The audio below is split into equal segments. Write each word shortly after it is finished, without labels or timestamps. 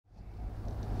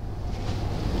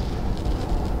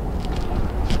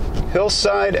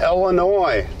Hillside,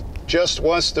 Illinois, just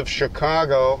west of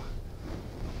Chicago.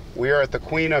 We are at the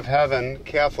Queen of Heaven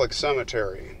Catholic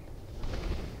Cemetery.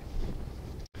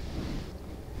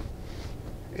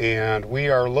 And we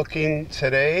are looking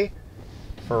today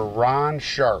for Ron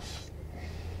Scharff.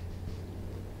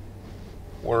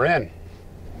 We're in.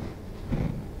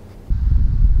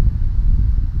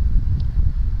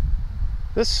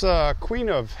 This Queen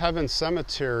of Heaven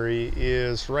Cemetery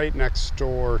is right next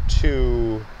door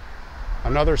to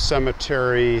another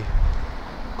cemetery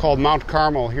called Mount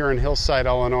Carmel here in Hillside,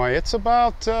 Illinois. It's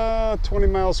about 20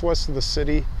 miles west of the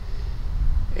city,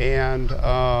 and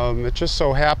it just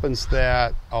so happens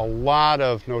that a lot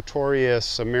of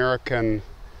notorious American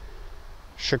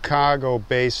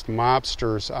Chicago-based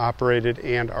mobsters operated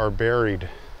and are buried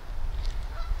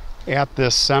at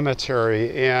this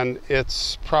cemetery, and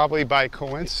it's probably by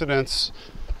coincidence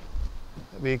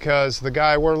because the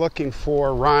guy we're looking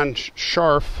for, Ron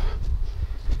Scharff,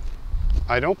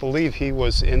 I don't believe he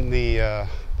was in the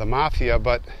mafia,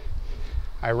 but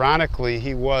ironically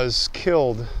he was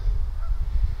killed.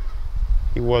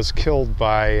 He was killed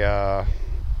by a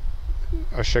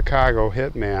Chicago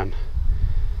hitman,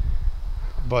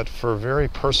 but for very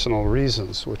personal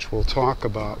reasons, which we'll talk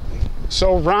about.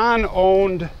 So Ron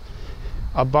owned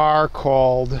a bar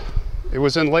called, it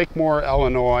was in Lakemore,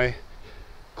 Illinois,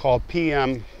 called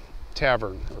PM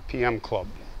Tavern, or PM Club.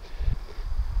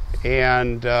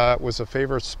 And it was a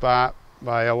favorite spot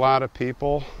by a lot of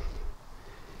people.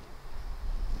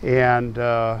 And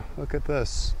look at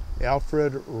this,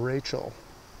 Alfred Rachel.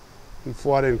 He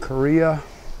fought in Korea.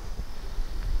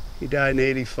 He died in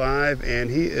 '85, and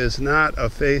he is not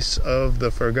a face of the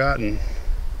forgotten.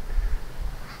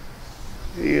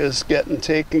 He is getting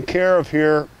taken care of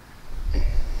here.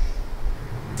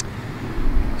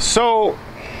 So,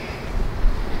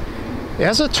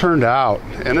 as it turned out,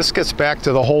 and this gets back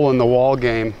to the hole-in-the-wall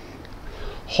game,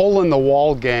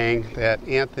 hole-in-the-wall gang that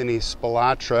Anthony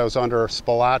Spilotro was under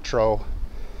Spilotro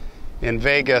in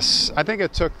Vegas. I think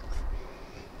it took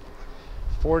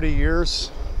 40 years,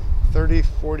 30,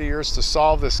 40 years to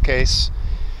solve this case.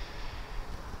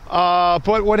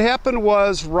 But what happened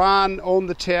was Ron owned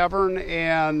the tavern,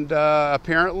 and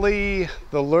apparently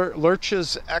the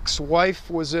Lurch's ex-wife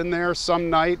was in there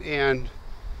some night, and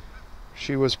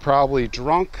she was probably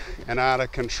drunk and out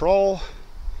of control.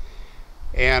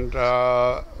 And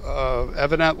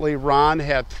evidently Ron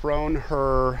had thrown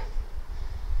her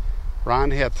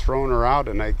out,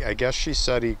 and I guess she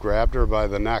said he grabbed her by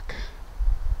the neck.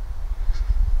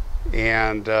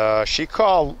 And she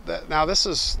called, now this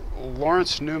is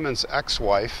Laurence Neumann's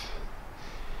ex-wife,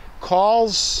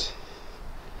 calls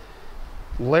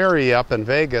Larry up in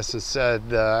Vegas and said,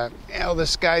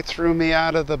 this guy threw me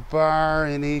out of the bar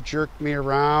and he jerked me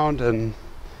around and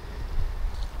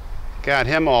got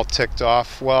him all ticked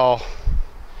off. Well,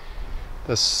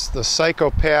 the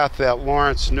psychopath that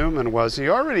Laurence Neumann was, he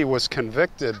already was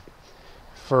convicted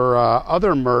for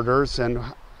other murders and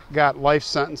got life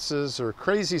sentences or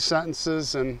crazy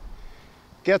sentences and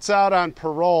gets out on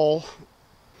parole.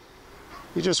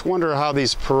 You just wonder how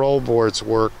these parole boards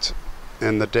worked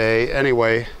in the day.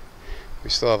 Anyway, we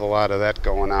still have a lot of that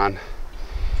going on.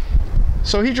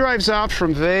 So he drives out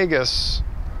from Vegas,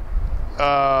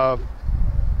 and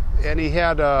he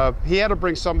had to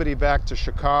bring somebody back to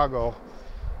Chicago,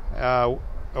 a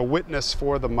witness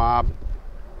for the mob.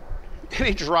 And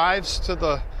he drives to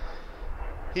the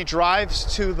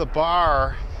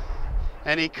bar,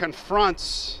 and he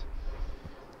confronts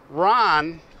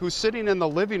Ron, who's sitting in the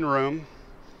living room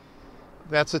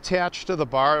that's attached to the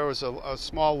bar. It was a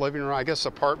small living room, I guess,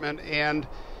 apartment, and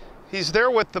he's there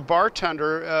with the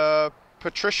bartender,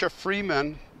 Patricia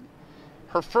Freeman.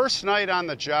 Her first night on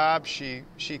the job, she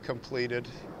completed,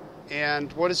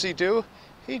 and what does he do?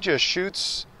 He just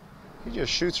shoots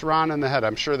Ron in the head.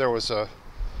 I'm sure there was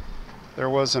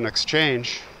an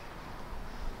exchange.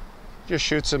 Just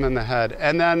shoots him in the head,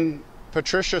 and then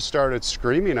Patricia started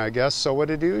screaming, I guess, so what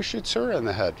did he do? He shoots her in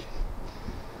the head.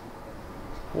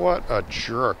 What a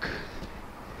jerk.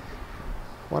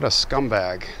 What a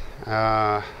scumbag.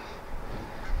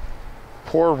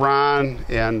 Poor Ron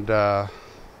and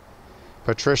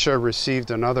Patricia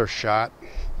received another shot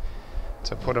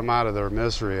to put them out of their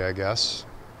misery, I guess.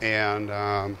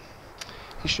 And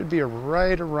he should be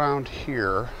right around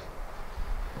here,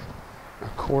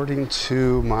 according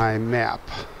to my map.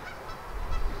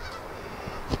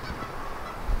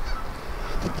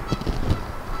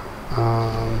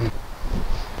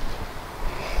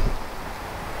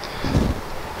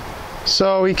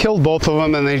 So he killed both of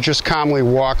them, and they just calmly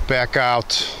walked back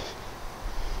out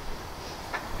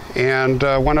and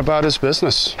went about his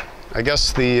business. I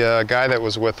guess the guy that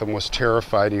was with him was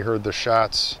terrified. He heard the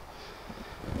shots.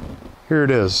 Here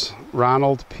it is,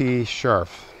 Ronald P.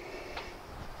 Scharff.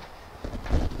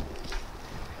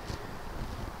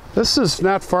 This is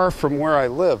not far from where I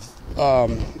live,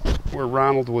 where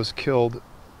Ronald was killed.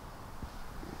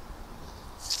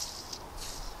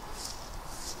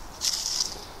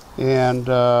 And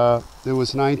it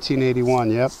was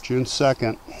 1981, yep, June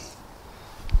 2nd,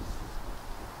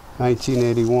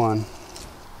 1981.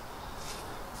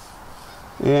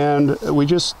 And we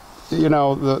just, you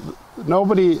know,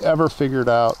 nobody ever figured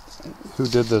out who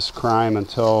did this crime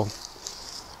until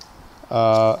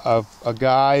a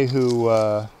guy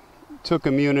who took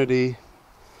immunity,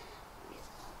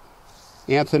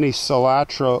 Anthony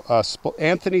Spilotro's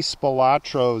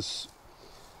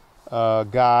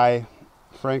guy,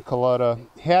 Frank Cullotta,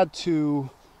 had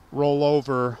to roll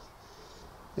over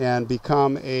and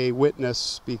become a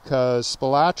witness because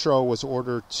Spilotro was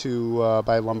ordered to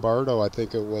by Lombardo, I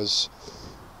think it was,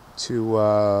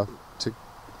 to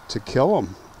kill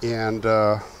him, and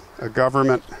a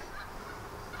government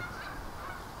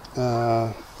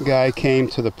guy came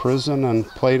to the prison and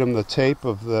played him the tape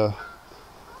of the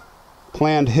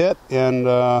planned hit. And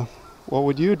what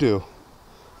would you do?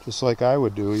 Just like I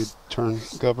would do, you'd turn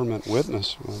government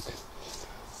witness. Like,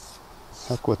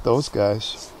 heck with those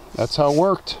guys. That's how it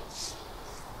worked.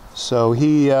 So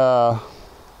he got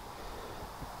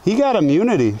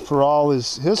immunity for all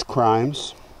his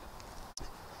crimes.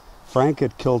 Frank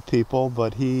had killed people,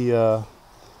 but he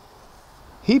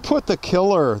put the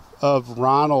killer of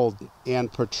Ronald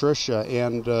and Patricia,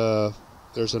 and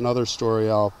there's another story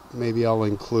I'll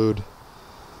include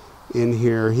in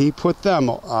here. He put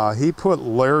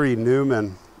Larry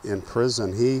Neumann in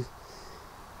prison.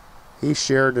 He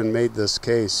shared and made this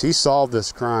case. He solved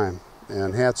this crime,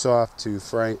 and hats off to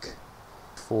Frank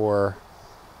for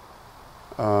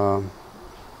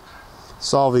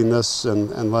solving this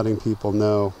and letting people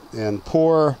know. And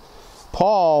poor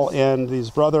Paul and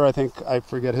his brother, I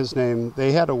forget his name,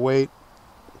 they had to wait.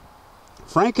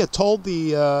 Frank had told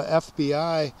the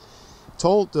FBI,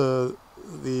 told the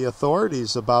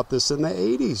authorities about this in the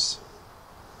 80s,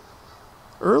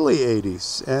 early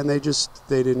 80s, and they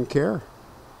didn't care.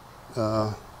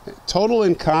 Total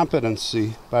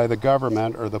incompetency by the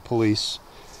government or the police,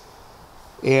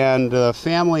 and the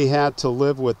family had to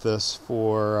live with this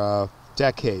for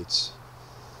decades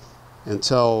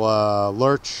until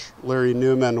Larry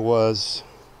Neumann was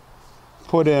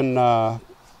put in,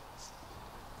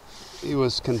 he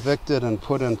was convicted and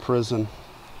put in prison,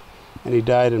 and he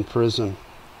died in prison,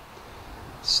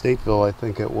 Stateville, I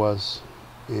think it was,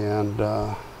 and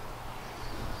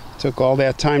took all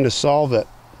that time to solve it.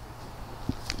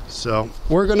 So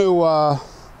we're going to,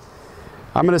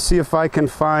 I'm going to see if I can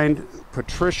find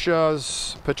Patricia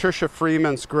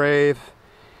Freeman's grave,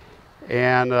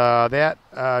 and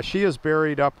she is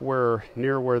buried up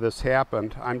near where this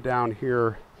happened. I'm down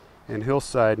here in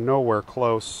Hillside, nowhere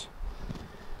close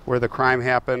where the crime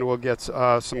happened. We'll get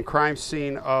some crime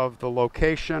scene of the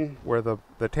location where the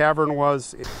tavern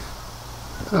was.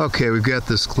 Okay, we've got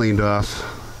this cleaned off.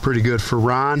 Pretty good for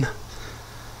Ron.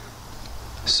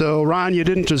 So Ron, you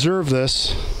didn't deserve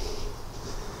this.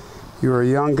 You were a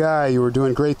young guy. You were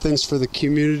doing great things for the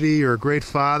community. You're a great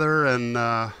father, and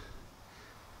I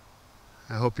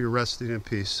hope you're resting in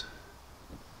peace.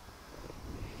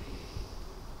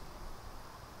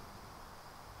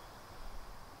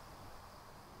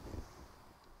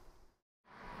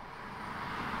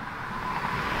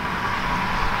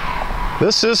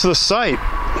 This is the site.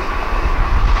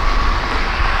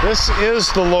 This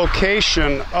is the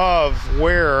location of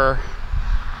where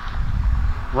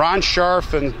Ron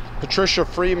Scharff and Patricia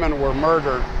Freeman were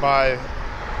murdered by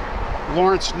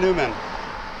Laurence Neumann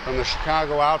from the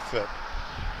Chicago outfit.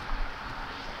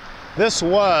 This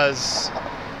was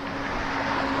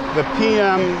the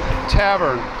PM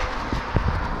Tavern.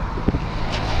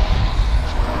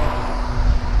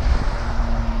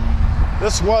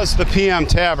 This was the PM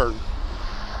Tavern.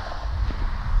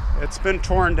 It's been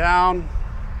torn down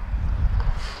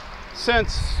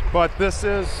since, but this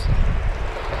is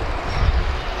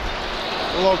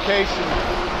the location.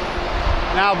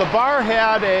 Now the bar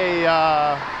had a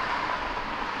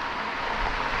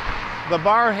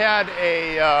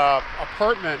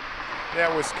apartment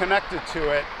that was connected to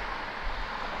it,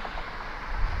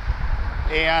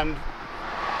 and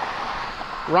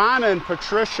Ron and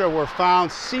Patricia were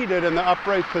found seated in the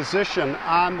upright position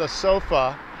on the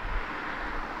sofa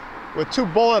with 2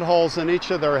 bullet holes in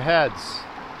each of their heads.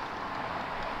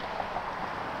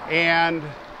 And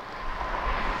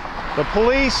the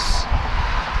police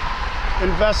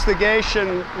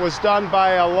investigation was done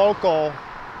by a local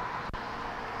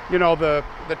you know, the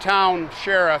town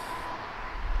sheriff.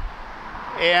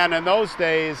 And in those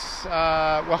days,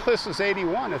 well, this was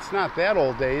 81, it's not that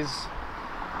old days,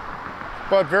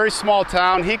 but very small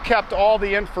town. He kept all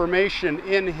the information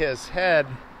in his head.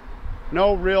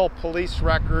 No real police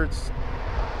records.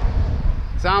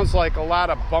 Sounds like a lot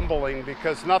of bumbling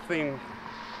because nothing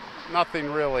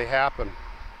really happened.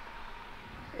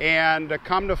 And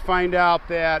come to find out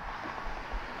that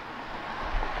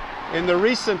in the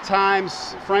recent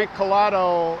times, Frank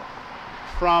Cullotta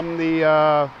from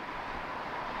the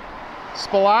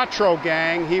Spilotro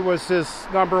gang, he was his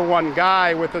 #1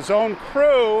 guy with his own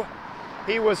crew.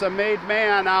 He was a made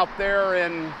man out there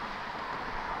in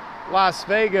Las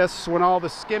Vegas when all the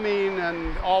skimming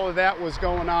and all of that was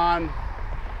going on.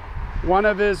 One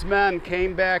of his men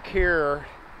came back here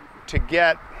to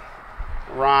get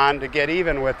Ron, to get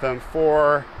even with him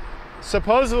for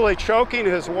supposedly choking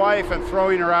his wife and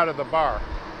throwing her out of the bar.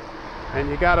 And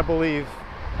you gotta believe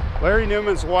Larry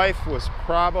Neumann's wife was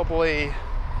probably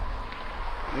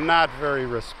not very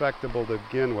respectable to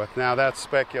begin with. Now that's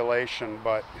speculation,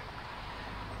 but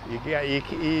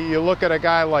you look at a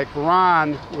guy like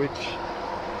Ron, which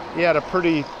he had a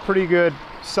pretty good,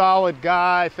 solid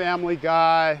guy, family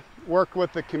guy, worked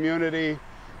with the community.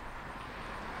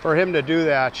 For him to do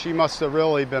that, she must have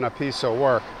really been a piece of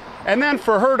work. And then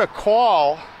for her to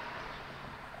call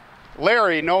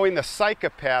Larry, knowing the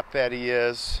psychopath that he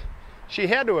is, she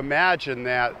had to imagine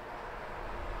that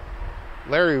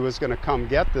Larry was going to come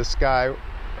get this guy.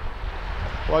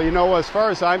 Well, you know, as far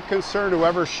as I'm concerned,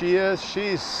 whoever she is,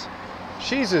 she's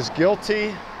as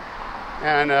guilty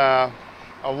and a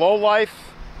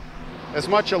lowlife, as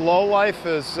much a lowlife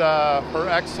as her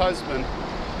ex-husband,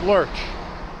 Lurch.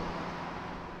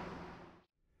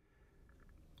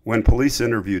 When police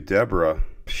interviewed Deborah,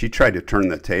 she tried to turn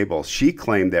the tables. She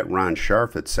claimed that Ron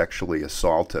Scharff had sexually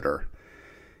assaulted her.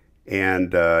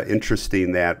 And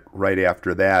interesting that right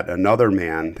after that, another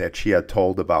man that she had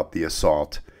told about the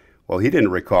assault, well, he didn't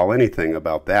recall anything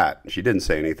about that. She didn't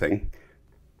say anything.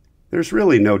 There's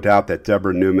really no doubt that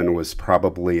Deborah Neumann was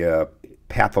probably a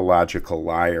pathological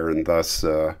liar and thus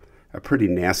a pretty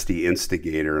nasty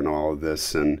instigator in all of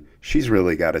this. And she's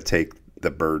really got to take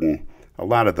the burden, a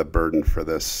lot of the burden for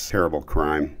this terrible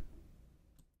crime.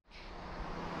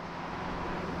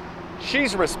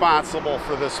 She's responsible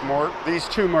for these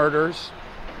two murders.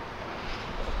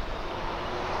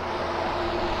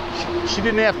 She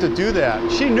didn't have to do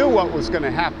that. She knew what was going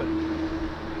to happen.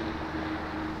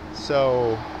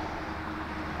 So,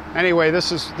 anyway,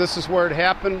 this is where it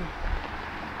happened.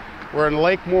 We're in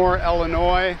Lakemore,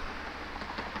 Illinois,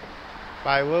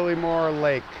 by Lilymore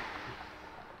Lake.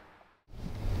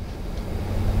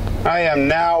 I am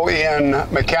now in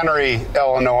McHenry,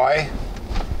 Illinois.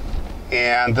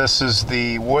 And this is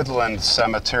the Woodland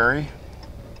Cemetery.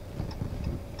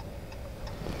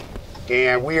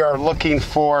 And we are looking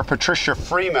for Patricia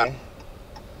Freeman.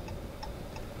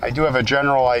 I do have a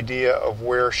general idea of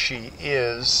where she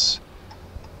is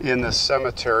in the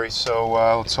cemetery, so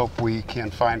let's hope we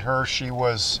can find her. She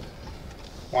was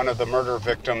one of the murder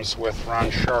victims with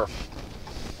Ron Scharff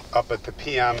up at the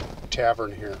PM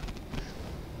Tavern here.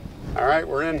 All right,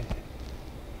 we're in.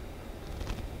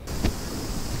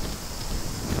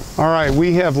 All right,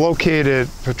 we have located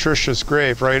Patricia's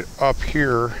grave right up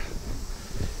here.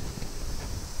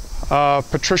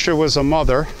 Patricia was a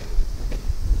mother,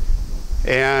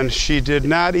 and she did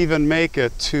not even make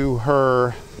it to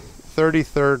her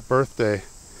 33rd birthday.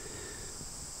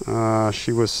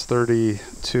 She was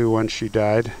 32 when she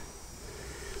died.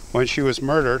 When she was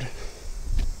murdered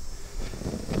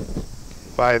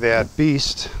by that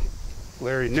beast,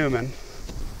 Larry Neumann.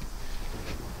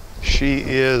 She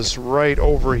is right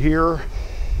over here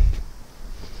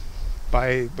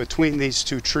between these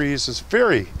two trees. It's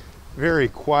very, very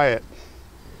quiet,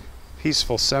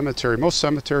 peaceful cemetery. Most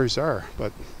cemeteries are,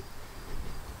 but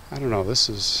I don't know,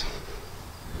 it's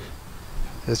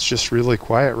just really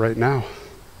quiet right now.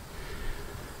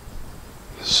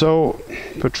 So,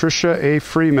 Patricia A.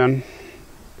 Freeman,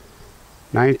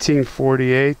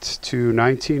 1948 to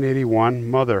 1981,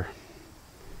 mother.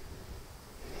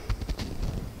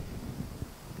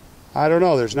 I don't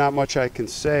know, there's not much I can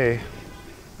say.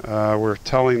 We're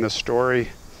telling the story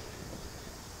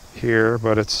here,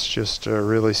 but it's just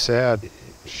really sad.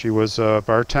 She was a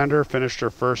bartender, finished her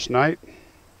first night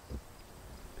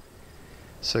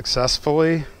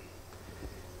successfully,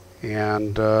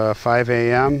 and 5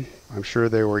 a.m. I'm sure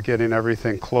they were getting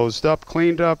everything closed up,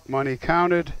 cleaned up, money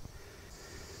counted.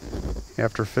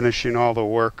 After finishing all the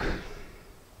work,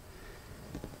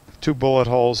 2 bullet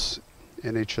holes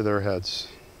in each of their heads.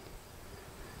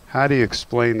 How do you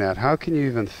explain that? How can you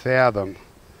even fathom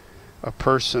a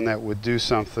person that would do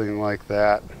something like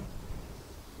that.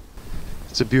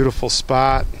 It's a beautiful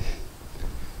spot.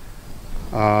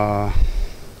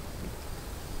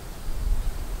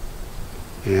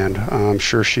 And I'm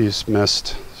sure she's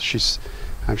missed.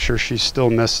 I'm sure she's still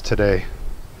missed today.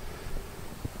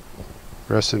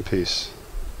 Rest in peace.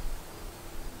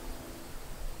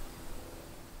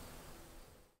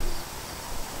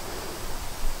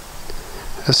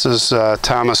 This is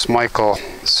Thomas Michael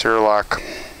Sirlock.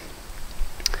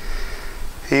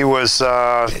 He was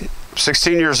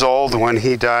 16 years old when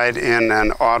he died in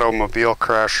an automobile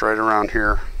crash right around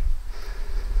here.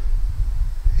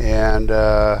 And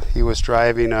he was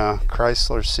driving a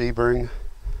Chrysler Sebring.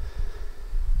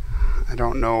 I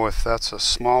don't know if that's a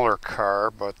smaller car,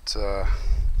 but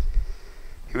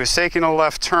he was taking a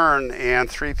left turn and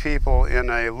 3 people in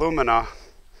a Lumina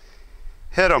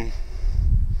hit him.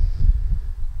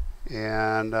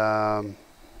 And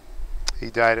he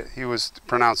died. He was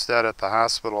pronounced dead at the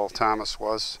hospital, Thomas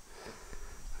was.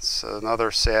 It's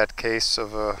another sad case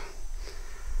of a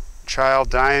child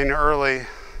dying early.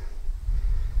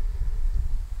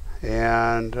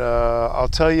 And I'll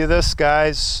tell you this,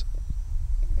 guys,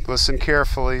 listen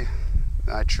carefully.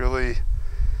 I truly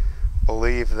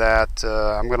believe that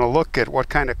I'm going to look at what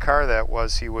kind of car that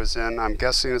was he was in. I'm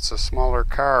guessing it's a smaller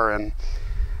car, and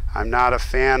I'm not a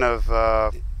fan of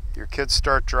your kids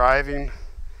start driving.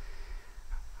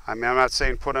 I mean, I'm not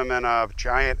saying put them in a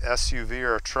giant SUV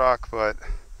or a truck, but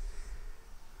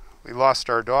we lost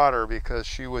our daughter because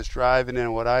she was driving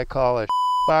in what I call a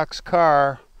box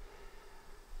car.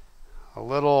 A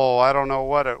little, I don't know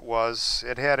what it was.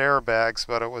 It had airbags,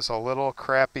 but it was a little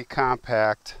crappy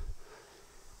compact.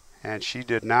 And she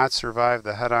did not survive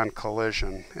the head-on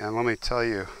collision. And let me tell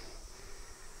you,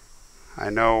 I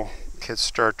know kids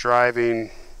start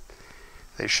driving,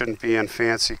 they shouldn't be in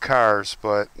fancy cars,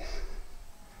 but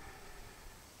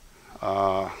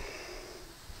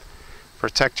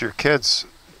protect your kids.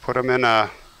 Put them in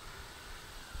a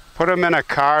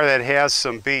car that has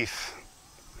some beef,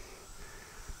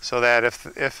 so that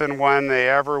if and when they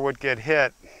ever would get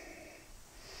hit,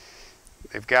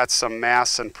 they've got some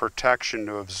mass and protection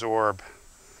to absorb.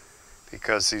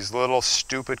 Because these little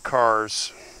stupid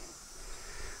cars,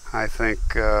 I think,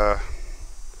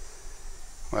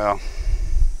 well,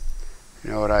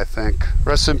 you know what I think.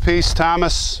 Rest in peace,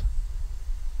 Thomas.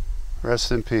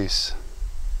 Rest in peace.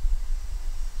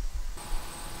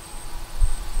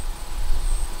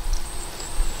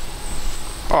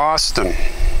 Austin.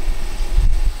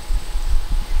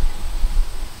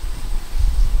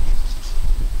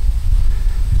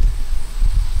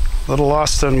 Little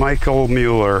Austin Michael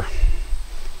Mueller.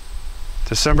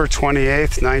 December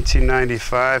 28th,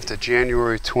 1995 to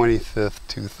January 25th,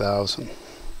 2000.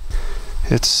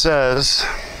 It says,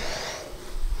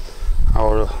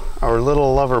 our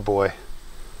little lover boy.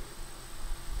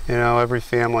 You know, every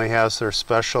family has their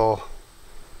special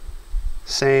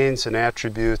sayings and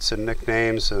attributes and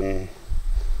nicknames, and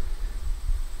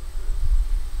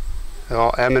they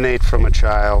all emanate from a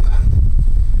child.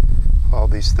 All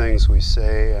these things we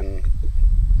say, and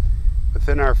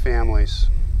within our families.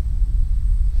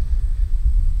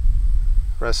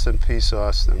 Rest in peace,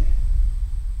 Austin.